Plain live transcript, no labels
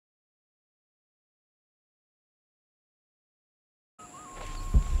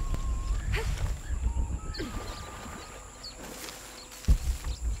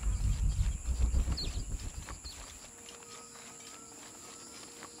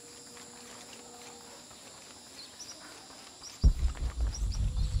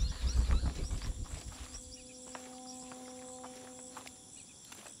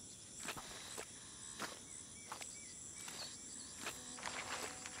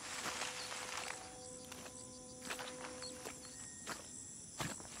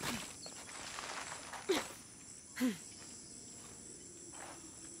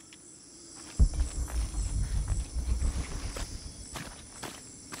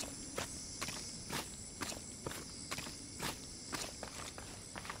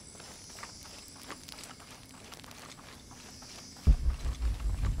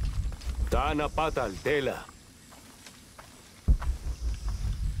Kana patal tela.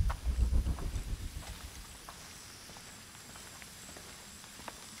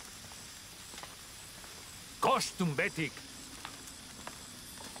 Kostum betik.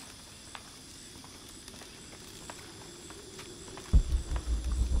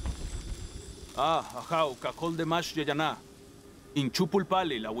 Ajau, kakol de mash yana. Inchupul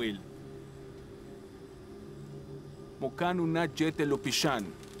pali la will. Mokanu na jete lopishan.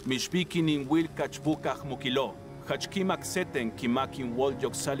 Mishbikin in will kachbukach mokilo. Hachkimak seten kimakin wol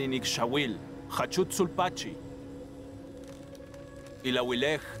yoksalinik shawil. Hachut sulpachi.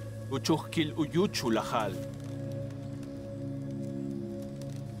 Ilawilech uchuchkil uyuchu lahal.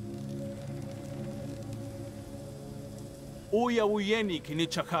 Uya uyenik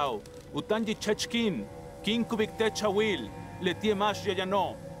nichachao. Utanji chechkin. Kin kubik techawil. Letie mash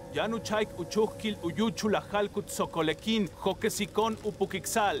yano. Yanu chaik uchuchkil uyuchu lahal kutsokolekin. Jokesikon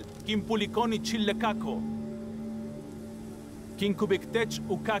upukiksal. Kin pulikon ichillekako. Kin kubik tech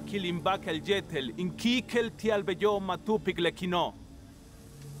ukakil imbak el yetel. In kikel tialbeyo matupik lekino.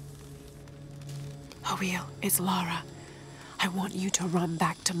 Awil, it's Lara. I want you to run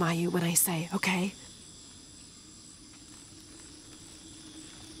back to Mayu when I say, okay?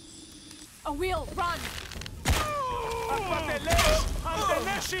 Awil, run!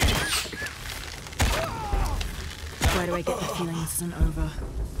 Why do I get the feeling this isn't over?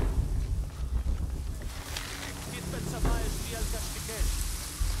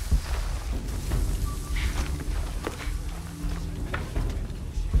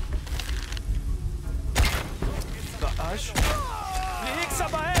 Ash? Lihik sa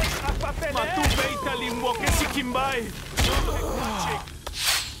baes! Akpapele! Matubay talimbo kesi Kimbay!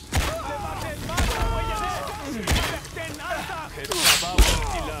 Ketsabaw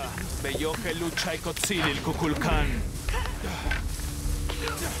tila. Beyo keluchay kotsilil kukulkan.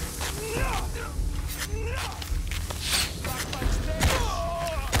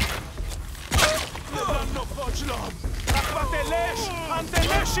 Levanno Fochlom! Akpatelesh!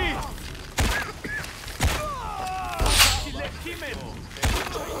 Anteleshi! Kimen!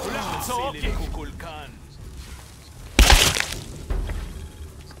 Ulang Zooki! Kukulkan!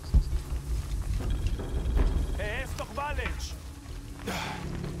 Estok Valech!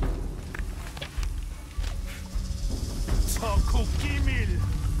 Zoku Kimil!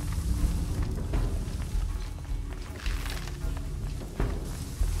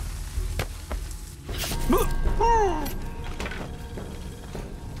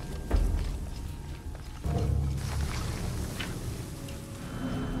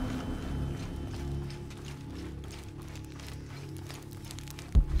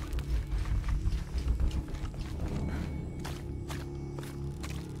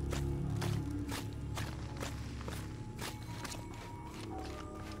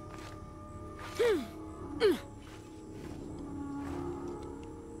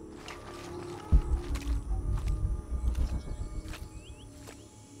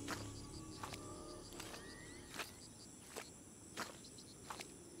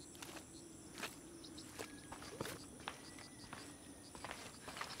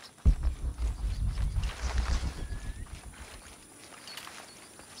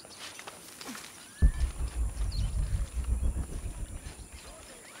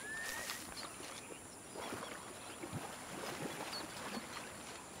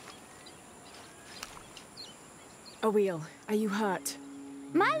 Awil, are you hurt?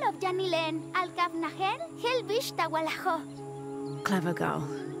 Malov Janilen, Alkavnahen, Helvish Tawalaho. Clever girl.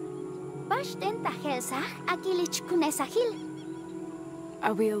 Bashten Tahelsah, Akilich Kunesahil.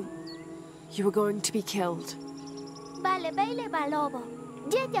 Awil, you were going to be killed. Vale Bale Balobo.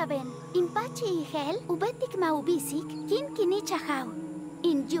 Jejaben, Impachi Hel, Ubetik Maubisik, Kin Kinichahau.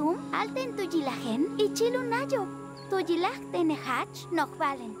 In Jum, Alten Tujilahen, Ichilunayo. Tujilach Tenehach,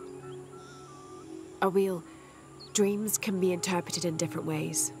 Nochvalen. Awil, dreams can be interpreted in different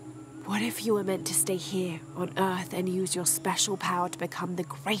ways. What if you were meant to stay here, on Earth, and use your special power to become the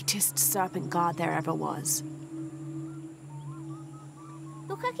greatest serpent god there ever was?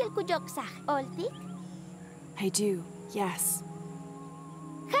 Tukakil Kujoksah, Oltik? I do, yes.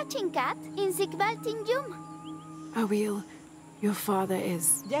 Hachinkat, in Sigvaltin Jum. Awil, your father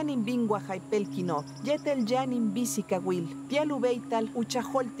is... Janin bingwa haipelkino, yetel janin bisikawil, tialubeital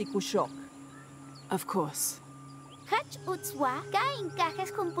uchajoltikushok. Of course. Hach utzwa, kain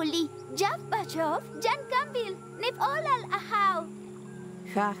kajes kumpuli, Jav Bachov, Jan Kambil, Nip Olal Ahau.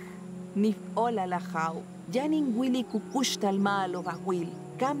 Haj, nif ola lajau, janin wili kukushtal malo bawil,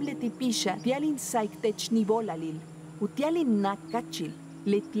 kamle tipisha, tialin saiktech nibolalil, utialin nakachil,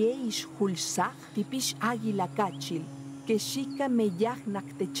 letieish hulsach, tipish águila kachil, que chica meyaj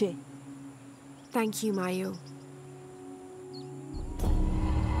nakteche. Thank you, Mayu.